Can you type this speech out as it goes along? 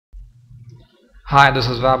Hi, this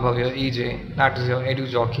is Vaibhav, your EJ, that is your Edu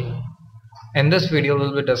Jockey. In this video,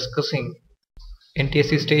 we'll be discussing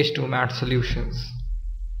NTSE Stage 2 Math Solutions.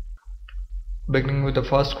 Beginning with the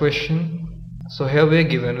first question. So here we are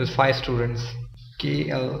given with 5 students, K,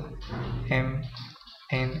 L, M,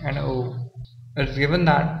 N and O. It's given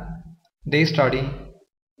that they study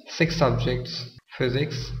 6 subjects: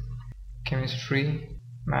 physics, chemistry,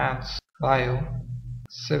 maths, bio,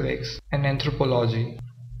 civics and anthropology.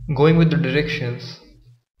 Going with the directions,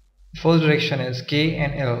 first direction is K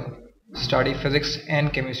and L study physics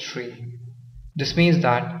and chemistry. This means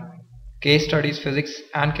that K studies physics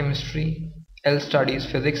and chemistry, L studies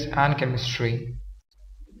physics and chemistry.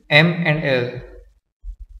 M and L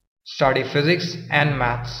study physics and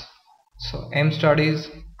maths. So M studies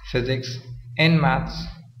physics and maths.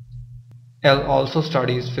 L also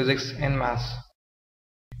studies physics and maths.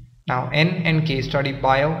 Now N and K study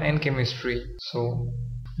bio and chemistry. So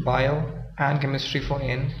bio and chemistry for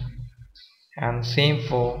N and same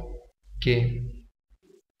for K.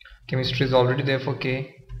 Chemistry is already there for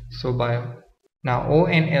K, so bio. Now O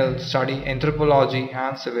and L study anthropology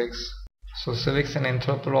and civics. So civics and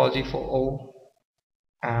anthropology for O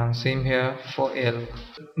and same here for L.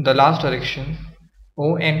 The last direction,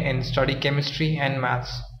 O and N study chemistry and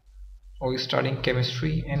maths. O is studying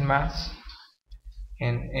chemistry and maths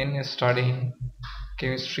and N is studying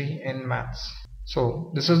chemistry and maths.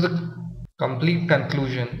 So this is the complete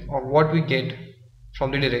conclusion of what we get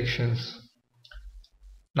from the directions.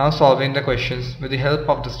 Now solving the questions with the help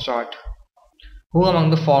of this chart. Who among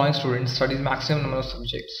the following students studies maximum number of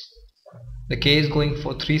subjects? The K is going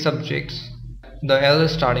for 3 subjects, the L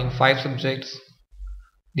is studying 5 subjects,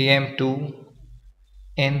 the M 2,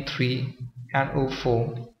 N 3 and O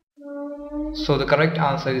 4. So the correct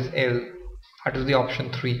answer is L, that is the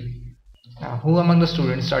option 3. Now who among the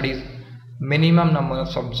students studies minimum number of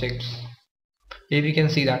subjects? Here we can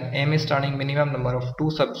see that M is studying minimum number of 2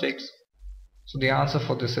 subjects. So the answer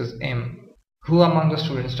for this is M. Who among the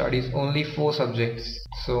students studies only 4 subjects?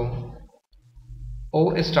 So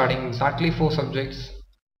O is studying exactly 4 subjects.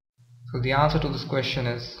 So the answer to this question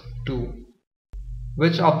is 2.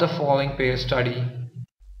 Which of the following pairs study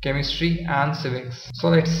chemistry and civics? So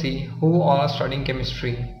let's see who all are studying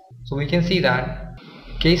chemistry. So we can see that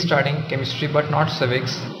K is studying chemistry but not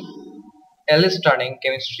civics. L is studying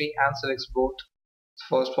chemistry and civics both.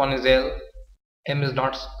 First one is L. M is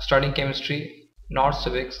not studying chemistry nor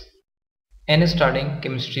civics. N is studying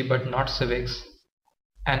chemistry but not civics.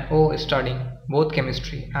 And O is studying both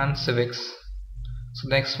chemistry and civics. So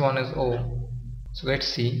next one is O. So let's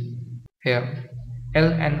see here.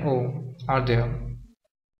 L and O are there.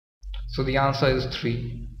 So the answer is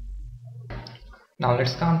 3. Now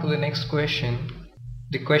let's come to the next question.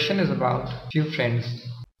 The question is about few friends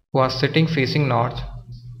who are sitting facing north.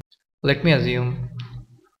 Let me assume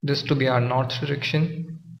this to be our north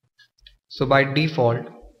direction. So by default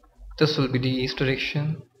this will be the east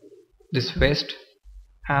direction, this west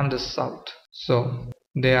and this south. So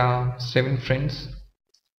there are 7 friends.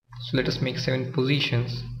 So let us make 7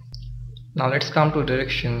 positions. Now let's come to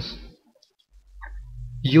directions.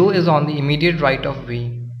 U is on the immediate right of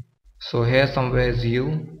V. So here somewhere is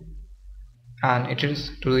U and it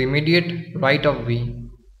is to the immediate right of V.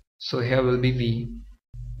 So here will be V.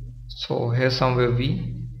 So here somewhere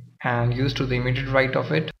V and U is to the immediate right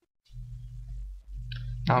of it.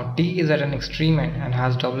 Now T is at an extreme end and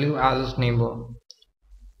has W as its neighbor.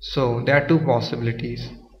 So there are 2 possibilities.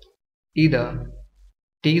 Either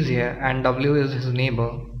T is here and W is his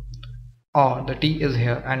neighbor, or the T is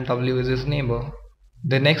here and W is his neighbor.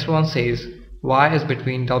 The next one says Y is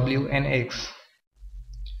between W and X.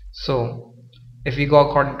 So if we go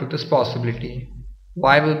according to this possibility,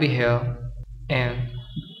 Y will be here and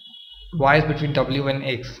Y is between W and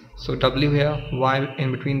X. So W here, Y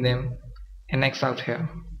in between them and X out here.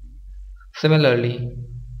 Similarly,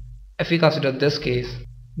 if we consider this case,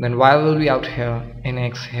 then Y will be out here and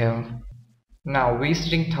X here. Now V is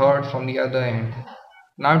sitting third from the other end.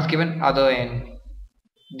 Now it's given other end.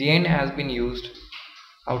 The end has been used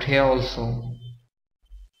out here also.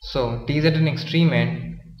 So T is at an extreme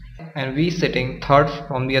end and V is sitting third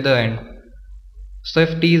from the other end. So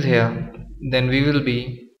if T is here, then V will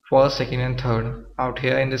be first, second and third out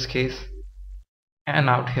here in this case and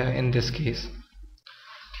out here in this case.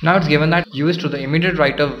 Now it's given that U is to the immediate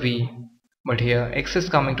right of V, but here X is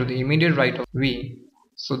coming to the immediate right of V.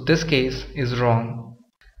 So this case is wrong.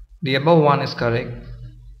 The above one is correct.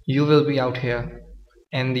 U will be out here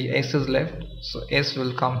and the S is left, so S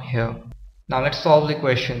will come here. Now let's solve the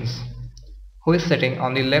questions. Who is sitting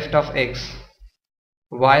on the left of X?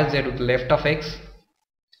 Y is there to the left of X.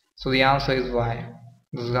 So the answer is Y.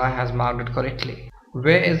 This guy has marked it correctly.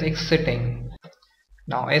 Where is X sitting?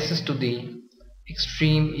 Now S is to the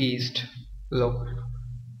extreme east. Look,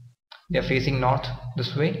 they are facing north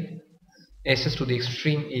this way. S is to the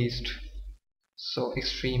extreme east. So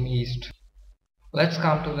extreme east. Let's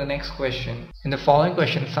come to the next question. In the following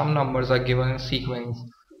question, some numbers are given in sequence.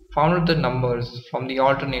 Find out the numbers from the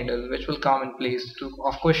alternators which will come in place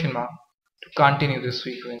of question mark to continue this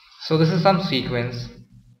sequence. So this is some sequence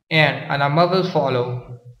and a number will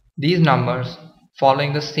follow these numbers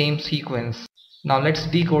following the same sequence. Now let's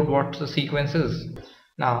decode what the sequence is.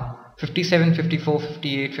 Now 57, 54,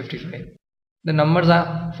 58, 55. The numbers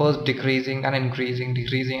are first decreasing and increasing,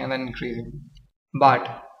 decreasing and then increasing.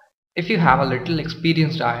 But if you have a little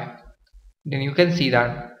experienced eye, then you can see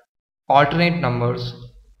that alternate numbers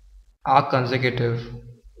are consecutive.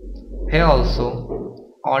 Here also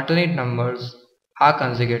alternate numbers are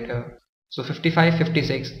consecutive. So 55,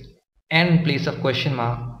 56 and in place of question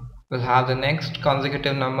mark will have the next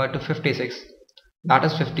consecutive number to 56, that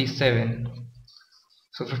is 57.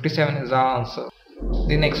 So 57 is our answer.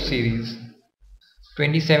 The next series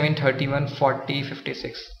 27, 31, 40,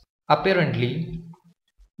 56. Apparently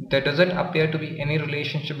there doesn't appear to be any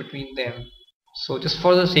relationship between them. So just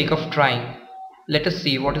for the sake of trying, let us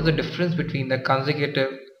see what is the difference between the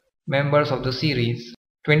consecutive members of the series.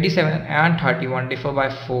 27 and 31 differ by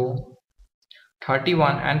 4.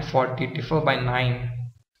 31 and 40 differ by 9.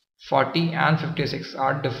 40 and 56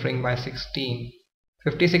 are differing by 16.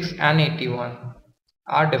 56 and 81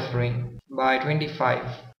 are differing by 25.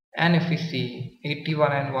 And if we see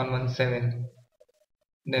 81 and 117,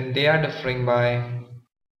 then they are differing by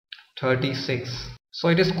 36. So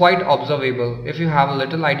it is quite observable if you have a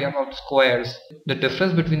little idea about squares. The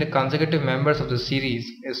difference between the consecutive members of the series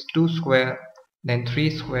is 2 square, then 3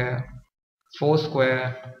 square, 4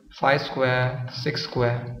 square, 5 square, 6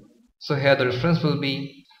 square. So here the difference will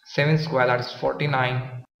be 7 square, that is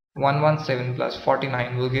 49. 117 plus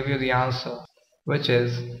 49 will give you the answer, which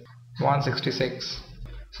is 166.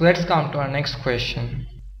 So let's come to our next question.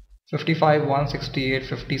 55, 168,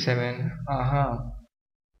 57.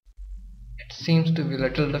 It seems to be a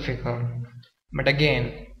little difficult, but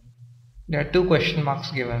again there are two question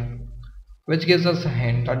marks given, which gives us a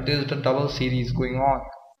hint that there is the double series going on.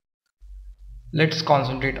 Let's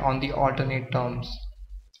concentrate on the alternate terms.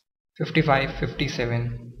 55,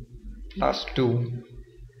 57 plus 2,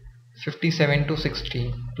 57 to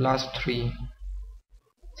 60 plus 3,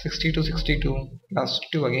 60 to 62 plus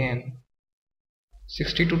 2 again,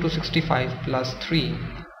 62 to 65 plus 3.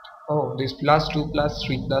 Oh, this plus 2 plus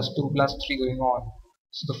 3 plus 2 plus 3 going on.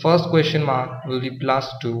 So the first question mark will be plus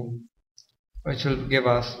 2, which will give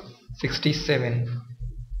us 67.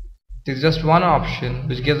 There is just one option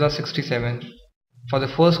which gives us 67 for the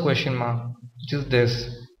first question mark, which is this.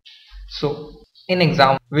 So in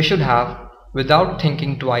exam we should have, without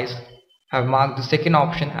thinking twice, have marked the second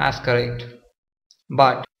option as correct.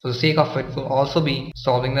 But for the sake of it, we'll also be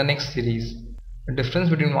solving the next series. The difference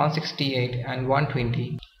between 168 and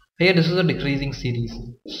 120. Here this is a decreasing series,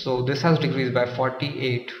 so this has decreased by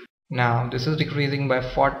 48. Now this is decreasing by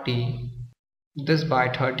 40, this by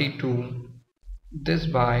 32, this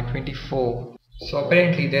by 24. So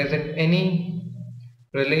apparently there isn't any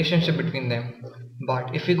relationship between them.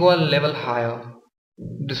 But if we go a level higher,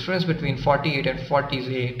 difference between 48 and 40 is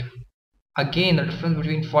 8. Again the difference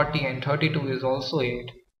between 40 and 32 is also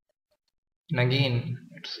 8. And again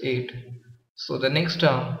it's 8. So the next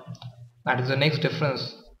term, that is the next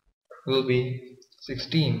difference, will be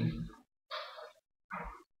 16.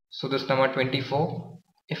 So this number 24,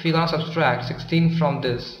 if we gonna subtract 16 from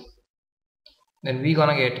this, then we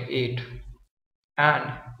gonna get 8,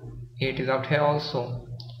 and 8 is out here also.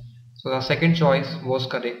 So the second choice was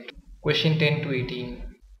correct. Question 10 to 18.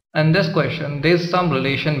 In this question there is some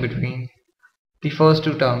relation between the first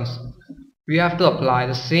two terms. We have to apply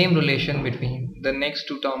the same relation between the next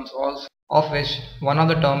two terms also, of which one of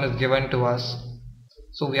the term is given to us.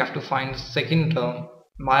 So we have to find the second term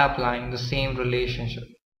by applying the same relationship.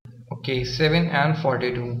 Okay, 7 and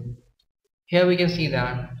 42. Here we can see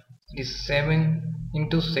that it is 7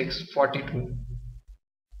 into 6, 42.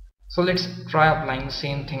 So let's try applying the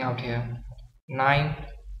same thing out here. 9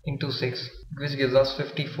 into 6, which gives us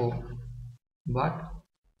 54. But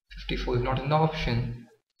 54 is not in the option.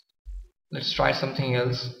 Let's try something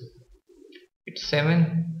else. It's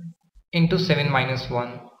 7 into 7 minus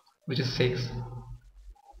 1, which is 6.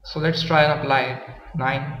 So let's try and apply it.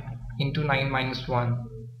 9 into 9 minus 1,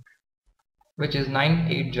 which is 9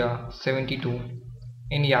 8 ja 72.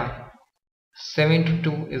 And yeah,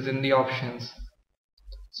 72 is in the options,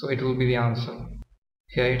 so it will be the answer.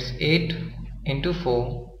 Here it's 8 into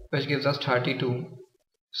 4, which gives us 32.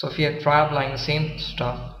 So if we try applying the same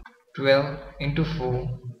stuff, 12 into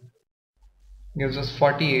 4 gives us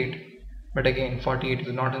 48, but again 48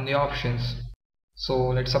 is not in the options. So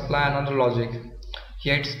let's apply another logic.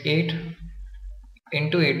 Here it's 8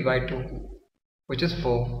 into 8 by 2, which is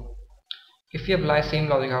 4. If we apply same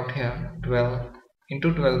logic out here, 12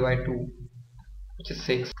 into 12 by 2, which is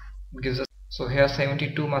 6, it gives us, so here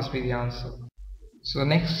 72 must be the answer. So the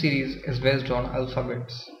next series is based on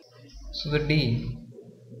alphabets. So the D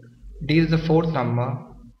is the 4th number,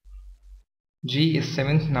 G is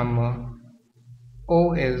 7th number,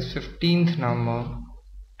 O is 15th number,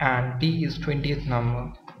 and T is 20th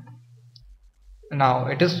number. Now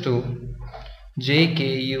it is to J,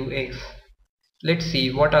 K, U, X. Let's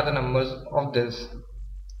see what are the numbers of this.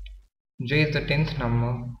 J is the 10th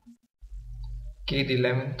number, K the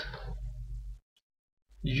 11th,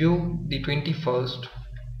 U the 21st,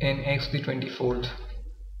 and X the 24th.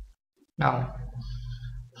 Now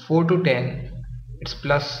 4 to 10, it's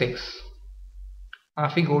plus 6. Now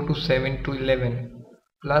if we go to 7 to 11,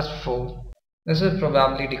 plus 4. This is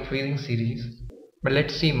probably decreasing series, but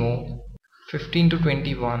let's see more. 15 to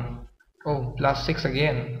 21, oh, plus 6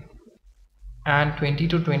 again. And 20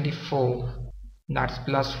 to 24, that's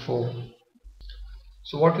plus 4.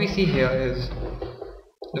 So what we see here is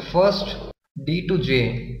the first D to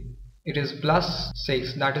J, it is plus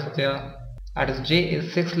 6, that is there, that is J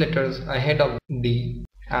is 6 letters ahead of D,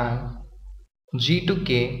 and G to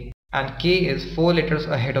K, and K is 4 letters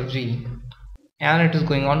ahead of G, and it is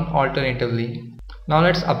going on alternatively. Now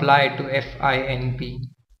let's apply it to F, I, N, P.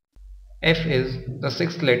 F is the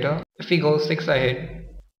 6th letter. If we go 6 ahead,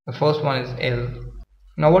 the first one is L.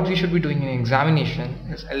 Now what we should be doing in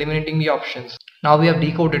examination is eliminating the options. Now we have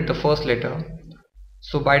decoded the first letter,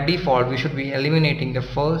 so by default we should be eliminating the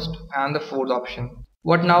first and the fourth option.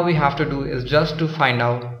 What now we have to do is just to find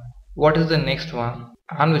out what is the next one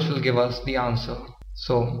and which will give us the answer.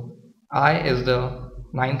 So I is the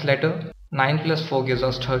 9th letter, 9 plus 4 gives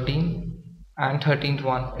us 13, and 13th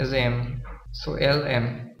one is M, so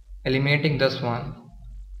LM, eliminating this one,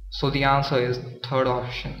 so the answer is third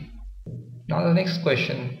option. Now the next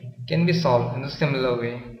question can be solved in a similar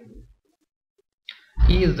way.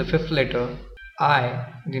 E is the 5th letter, I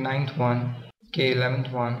the 9th one, K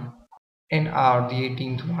 11th one, and R the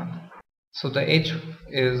 18th one. So the H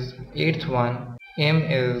is 8th one, M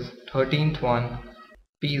is 13th one,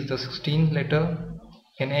 P is the 16th letter,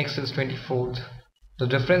 and X is 24th. The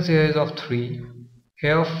difference here is of 3,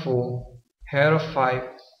 here of 4, here of 5,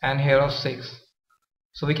 and here of 6.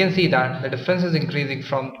 So we can see that the difference is increasing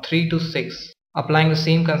from 3 to 6. Applying the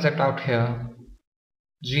same concept out here,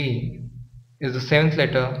 G is the 7th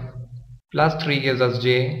letter, plus 3 gives us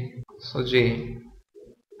J, so J.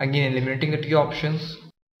 Again eliminating the T options.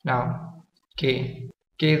 Now K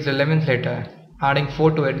is the 11th letter, adding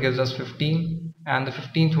 4 to it gives us 15, and the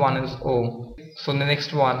 15th one is O, so the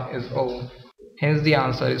next one is O, hence the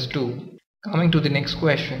answer is 2. Coming to the next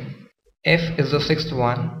question, F is the 6th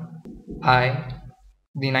one, I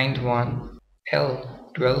the 9th one,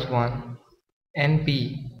 L 12th one, and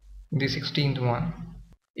P the 16th one.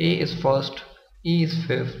 A is 1st, E is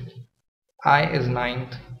 5th, I is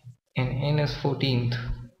 9th, and N is 14th.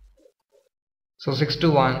 So 6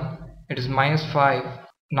 to 1, it is minus 5,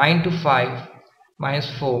 9 to 5, minus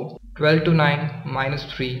 4, 12 to 9, minus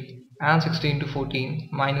 3, and 16 to 14,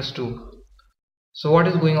 minus 2. So what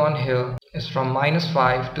is going on here is from minus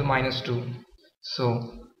 5 to minus 2.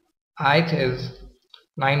 So ith is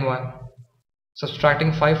 9 1.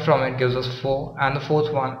 Subtracting 5 from it gives us 4, and the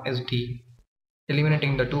fourth one is D.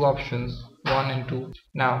 Eliminating the two options 1 and 2.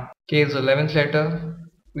 Now K is the 11th letter.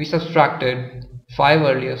 We subtracted 5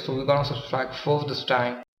 earlier, so we're gonna subtract 4 this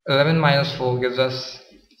time. 11 minus 4 gives us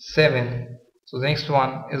 7. So the next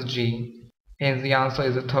one is G. Hence the answer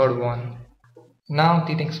is the third one. Now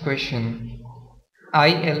the next question.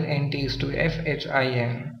 ILNT is to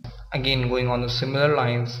FHIN. Again going on the similar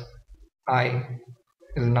lines. I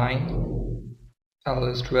is 9, L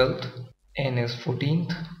is 12th, N is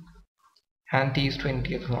 14th, and T is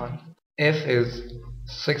 20th one. F is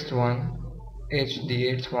 6th one, H the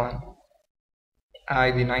 8th one,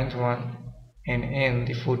 I the 9th one, and N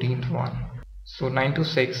the 14th one. So 9 to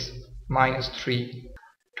 6 minus 3,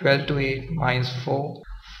 12 to 8 minus 4,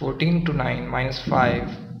 14 to 9 minus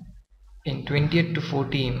 5, and 28 to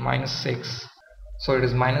 14 minus 6. So it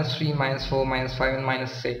is minus 3, minus 4, minus 5, and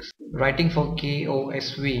minus 6. Writing for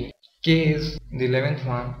KOSV, K is the 11th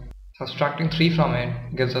one. Subtracting 3 from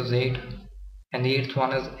it gives us 8, and the 8th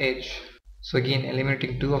one is H. So again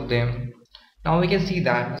eliminating 2 of them. Now we can see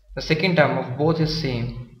that the second term of both is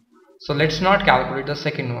same. So let's not calculate the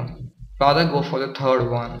second one, rather go for the third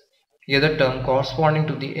one. Here the term corresponding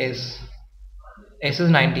to the S. S is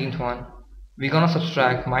 19th one. We're gonna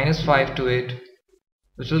subtract minus 5 to it,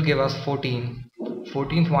 which will give us 14.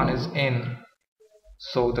 14th one is N.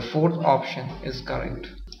 So the fourth option is correct.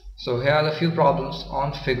 So here are the few problems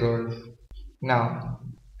on figures. Now,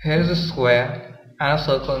 here is a square and a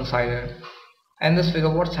circle inside it. And this figure,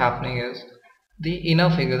 what's happening is the inner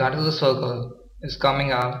figure, that is the circle, is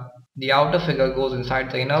coming out. The outer figure goes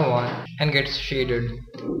inside the inner one and gets shaded.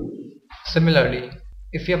 Similarly,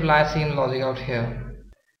 if we apply same logic out here,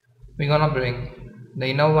 we're gonna bring the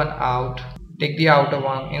inner one out, take the outer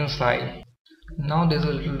one inside. Now there's a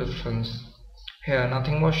little difference. Here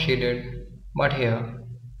nothing was shaded, but here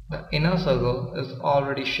the inner circle is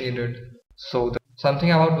already shaded. So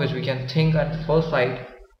something about which we can think at first sight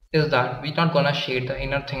is that we're not gonna shade the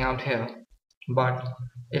inner thing out here. But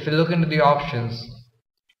if you look into the options,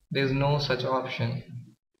 there's no such option.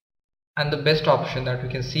 And the best option that we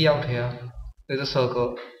can see out here is a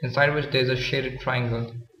circle inside which there's a shaded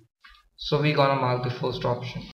triangle. So we're gonna mark the first option.